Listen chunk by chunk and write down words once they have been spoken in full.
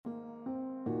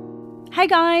Hey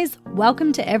guys,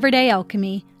 welcome to Everyday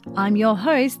Alchemy. I'm your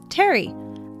host, Terry.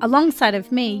 Alongside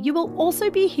of me, you will also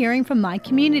be hearing from my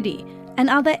community and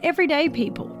other everyday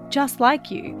people just like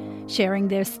you, sharing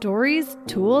their stories,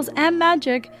 tools, and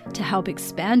magic to help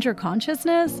expand your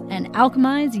consciousness and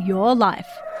alchemize your life.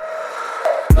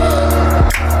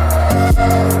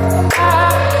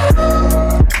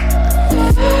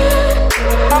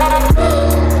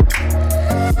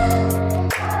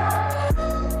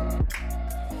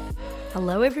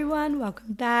 Hello everyone,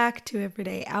 welcome back to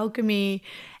Everyday Alchemy.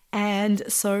 And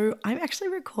so I'm actually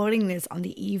recording this on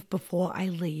the eve before I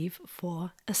leave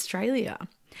for Australia.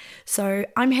 So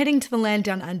I'm heading to the land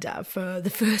down under for the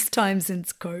first time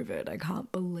since COVID. I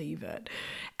can't believe it.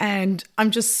 And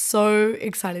I'm just so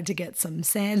excited to get some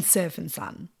sand, surf and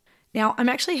sun. Now, I'm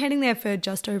actually heading there for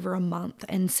just over a month,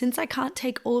 and since I can't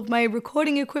take all of my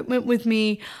recording equipment with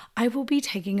me, I will be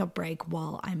taking a break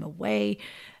while I'm away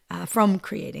from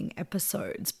creating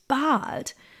episodes.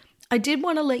 But I did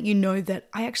want to let you know that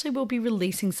I actually will be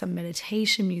releasing some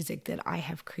meditation music that I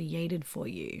have created for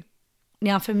you.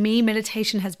 Now, for me,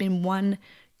 meditation has been one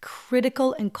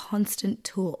critical and constant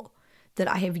tool that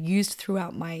I have used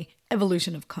throughout my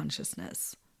evolution of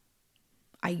consciousness.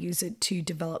 I use it to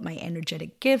develop my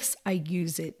energetic gifts. I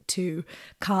use it to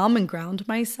calm and ground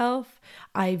myself.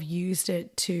 I've used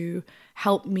it to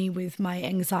help me with my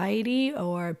anxiety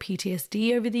or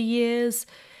PTSD over the years,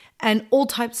 and all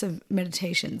types of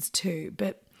meditations too.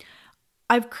 But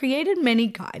I've created many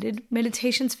guided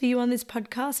meditations for you on this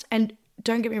podcast, and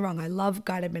don't get me wrong, I love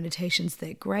guided meditations.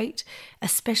 They're great,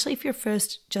 especially if you're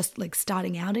first just like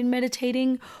starting out in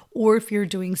meditating, or if you're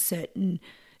doing certain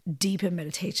deeper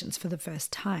meditations for the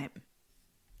first time.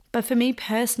 But for me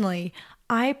personally,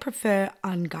 I prefer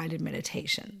unguided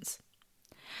meditations.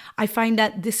 I find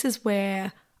that this is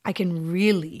where I can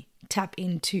really tap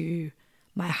into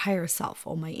my higher self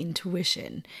or my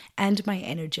intuition and my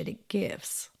energetic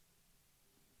gifts.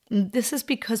 And this is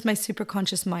because my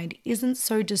superconscious mind isn't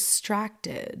so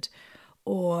distracted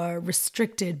or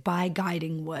restricted by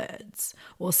guiding words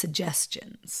or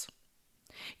suggestions.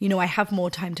 You know, I have more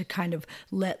time to kind of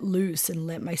let loose and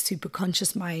let my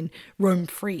superconscious mind roam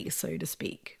free, so to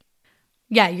speak.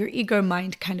 Yeah, your ego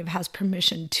mind kind of has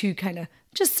permission to kind of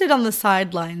just sit on the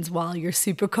sidelines while your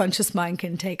superconscious mind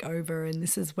can take over. And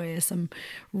this is where some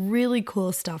really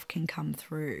cool stuff can come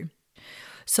through.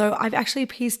 So I've actually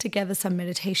pieced together some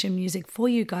meditation music for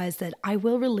you guys that I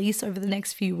will release over the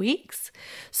next few weeks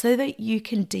so that you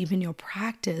can deepen your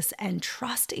practice and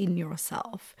trust in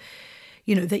yourself.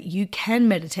 You know, that you can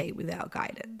meditate without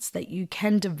guidance, that you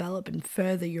can develop and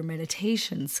further your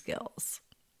meditation skills.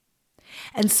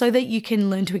 And so that you can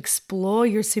learn to explore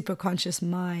your superconscious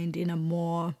mind in a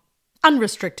more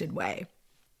unrestricted way.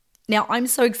 Now, I'm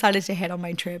so excited to head on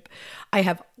my trip. I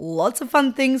have lots of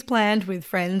fun things planned with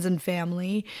friends and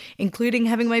family, including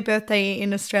having my birthday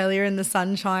in Australia in the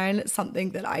sunshine,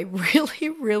 something that I really,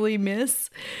 really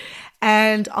miss.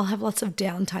 And I'll have lots of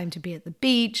downtime to be at the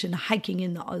beach and hiking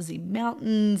in the Aussie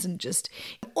mountains, and just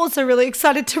also really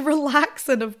excited to relax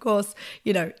and, of course,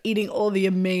 you know, eating all the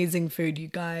amazing food, you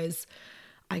guys.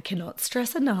 I cannot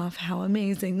stress enough how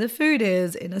amazing the food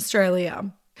is in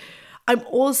Australia. I'm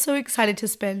also excited to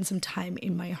spend some time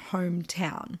in my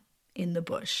hometown in the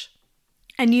bush.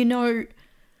 And you know,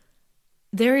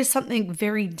 there is something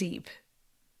very deep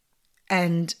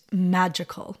and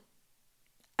magical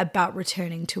about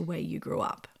returning to where you grew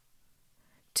up,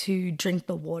 to drink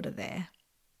the water there,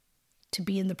 to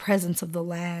be in the presence of the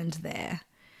land there.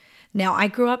 Now, I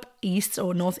grew up east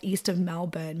or northeast of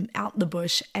Melbourne, out in the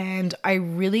bush, and I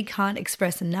really can't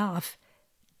express enough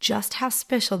just how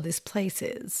special this place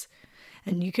is.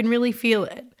 And you can really feel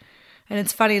it. And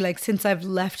it's funny, like since I've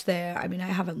left there, I mean, I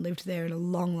haven't lived there in a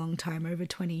long, long time, over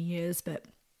 20 years, but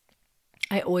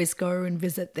I always go and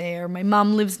visit there. My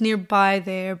mum lives nearby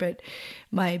there, but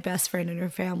my best friend and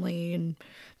her family, and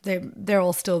they're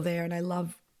all still there, and I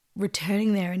love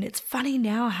returning there. And it's funny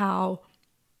now how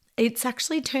it's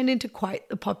actually turned into quite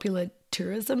a popular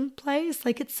tourism place.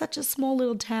 Like, it's such a small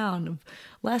little town of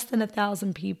less than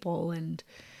 1,000 people, and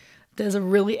there's a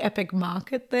really epic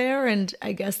market there, and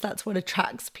I guess that's what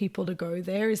attracts people to go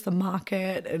there, is the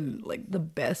market and like the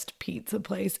best pizza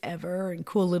place ever and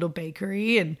cool little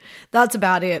bakery, and that's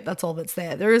about it. That's all that's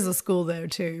there. There is a school there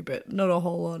too, but not a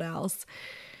whole lot else.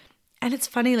 And it's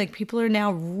funny, like people are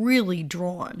now really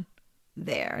drawn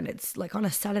there, and it's like on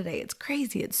a Saturday, it's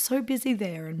crazy. It's so busy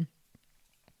there, and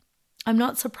I'm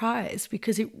not surprised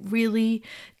because it really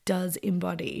does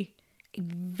embody a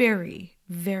very,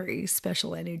 very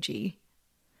special energy.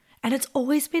 And it's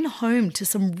always been home to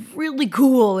some really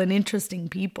cool and interesting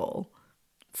people.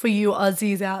 For you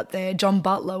Aussies out there, John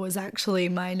Butler was actually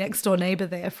my next door neighbor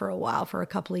there for a while, for a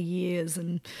couple of years.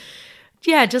 And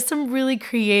yeah, just some really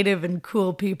creative and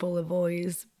cool people have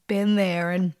always been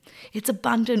there. And it's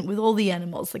abundant with all the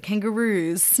animals, the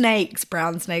kangaroos, snakes,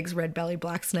 brown snakes, red belly,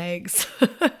 black snakes.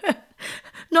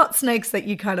 Not snakes that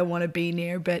you kind of want to be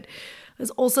near, but there's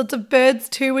all sorts of birds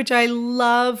too, which I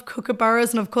love,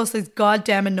 kookaburras, and of course those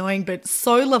goddamn annoying but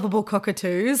so lovable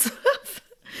cockatoos.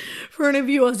 For any of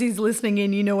you Aussies listening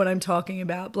in, you know what I'm talking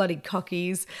about, bloody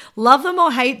cockies. Love them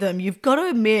or hate them, you've got to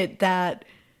admit that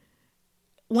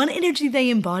one energy they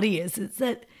embody is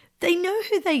that they know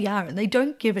who they are and they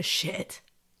don't give a shit.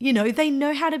 You know, they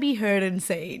know how to be heard and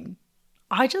seen.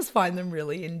 I just find them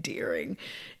really endearing,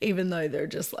 even though they're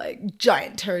just like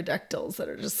giant pterodactyls that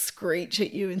are just screech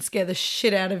at you and scare the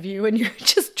shit out of you and you're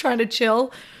just trying to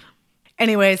chill.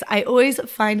 Anyways, I always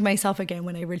find myself again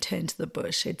when I return to the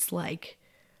bush. It's like,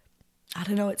 I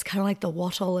don't know, it's kind of like the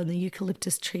wattle and the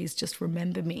eucalyptus trees just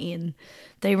remember me and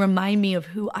they remind me of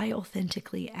who I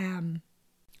authentically am.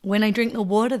 When I drink the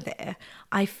water there,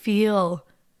 I feel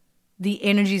the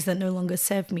energies that no longer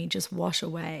serve me just wash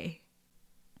away.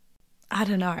 I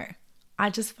don't know. I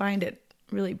just find it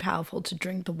really powerful to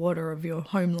drink the water of your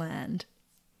homeland,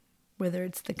 whether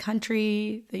it's the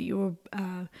country that you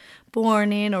were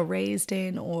born in or raised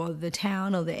in, or the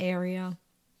town or the area.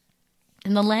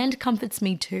 And the land comforts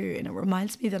me too, and it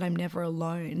reminds me that I'm never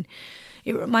alone.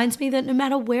 It reminds me that no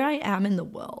matter where I am in the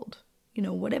world, you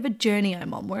know, whatever journey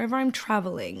I'm on, wherever I'm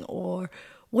traveling, or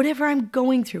whatever I'm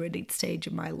going through at each stage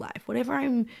of my life, whatever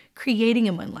I'm creating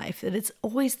in my life, that it's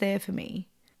always there for me.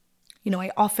 You know,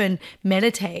 I often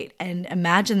meditate and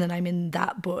imagine that I'm in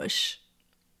that bush.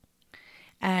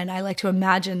 And I like to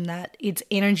imagine that its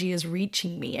energy is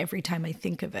reaching me every time I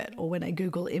think of it, or when I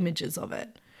Google images of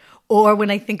it. Or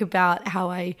when I think about how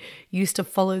I used to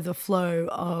follow the flow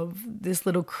of this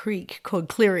little creek called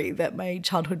Cleary that my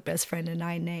childhood best friend and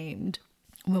I named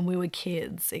when we were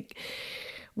kids.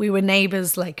 We were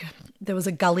neighbors, like there was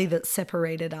a gully that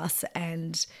separated us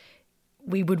and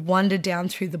we would wander down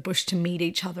through the bush to meet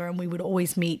each other, and we would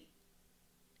always meet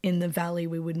in the valley.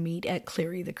 We would meet at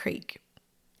Cleary, the creek.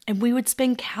 And we would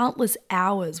spend countless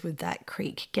hours with that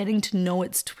creek, getting to know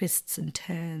its twists and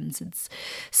turns, its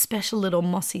special little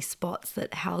mossy spots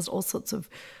that housed all sorts of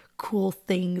cool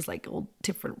things, like all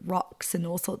different rocks and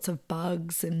all sorts of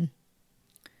bugs, and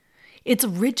its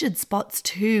rigid spots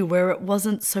too, where it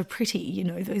wasn't so pretty, you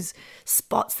know, those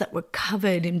spots that were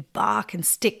covered in bark and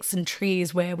sticks and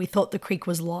trees where we thought the creek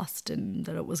was lost and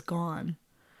that it was gone.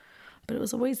 But it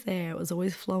was always there, it was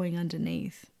always flowing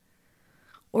underneath.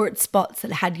 Or its spots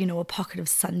that had, you know, a pocket of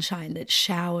sunshine that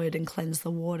showered and cleansed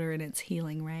the water in its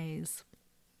healing rays.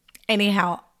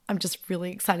 Anyhow, I'm just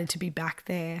really excited to be back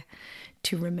there,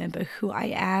 to remember who I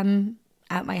am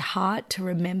at my heart, to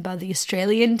remember the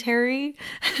Australian Terry.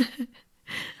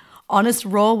 Honest,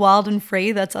 raw, wild and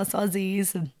free, that's us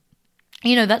Aussies. And,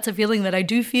 you know, that's a feeling that I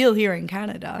do feel here in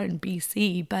Canada and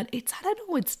BC, but it's, I don't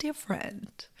know, it's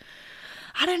different.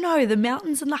 I don't know, the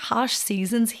mountains and the harsh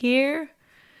seasons here,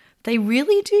 they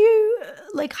really do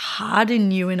like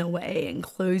harden you in a way and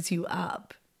close you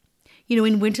up. You know,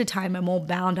 in wintertime, I'm all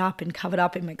bound up and covered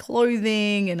up in my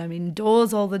clothing and I'm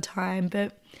indoors all the time.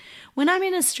 But when I'm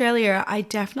in Australia, I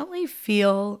definitely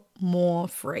feel more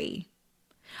free.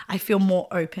 I feel more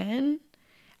open,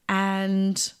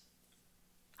 and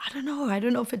I don't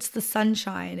know if it's the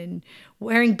sunshine and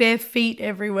wearing bare feet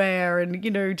everywhere and,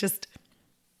 you know, just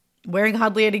wearing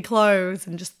hardly any clothes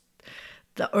and just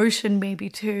the ocean maybe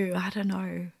too. I don't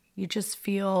know. You just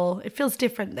feel, it feels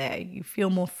different there. You feel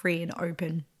more free and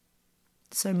open.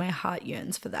 So my heart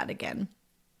yearns for that again.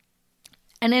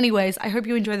 And anyways, I hope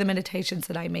you enjoy the meditations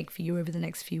that I make for you over the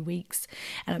next few weeks.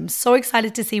 And I'm so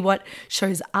excited to see what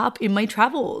shows up in my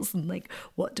travels and like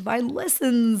what divine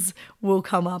lessons will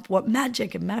come up, what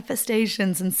magic and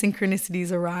manifestations and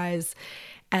synchronicities arise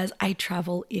as I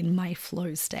travel in my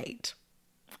flow state.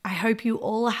 I hope you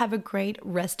all have a great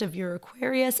rest of your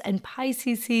Aquarius and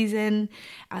Pisces season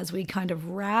as we kind of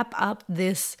wrap up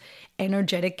this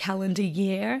energetic calendar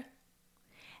year.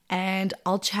 And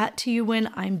I'll chat to you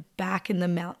when I'm back in the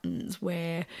mountains,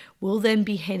 where we'll then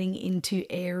be heading into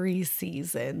Aries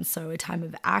season. So a time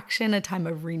of action, a time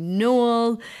of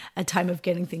renewal, a time of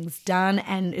getting things done.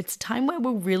 And it's a time where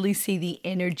we'll really see the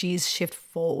energies shift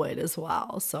forward as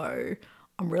well. So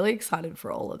I'm really excited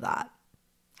for all of that.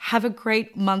 Have a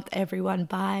great month, everyone.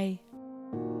 Bye.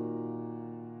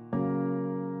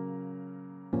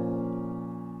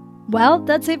 Well,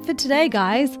 that's it for today,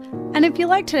 guys. And if you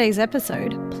liked today's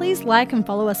episode, please like and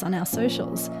follow us on our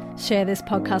socials. Share this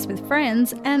podcast with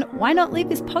friends, and why not leave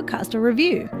this podcast a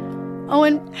review? Oh,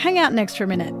 and hang out next for a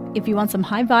minute if you want some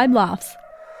high vibe laughs.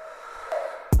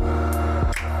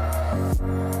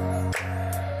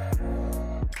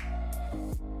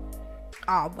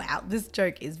 Oh, wow, this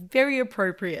joke is very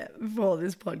appropriate for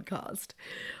this podcast.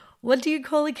 What do you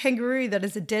call a kangaroo that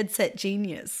is a dead set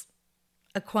genius?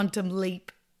 A quantum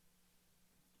leap.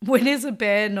 When is a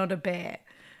bear not a bear?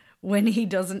 When he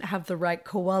doesn't have the right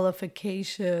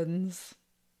qualifications.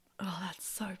 Oh, that's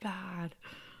so bad.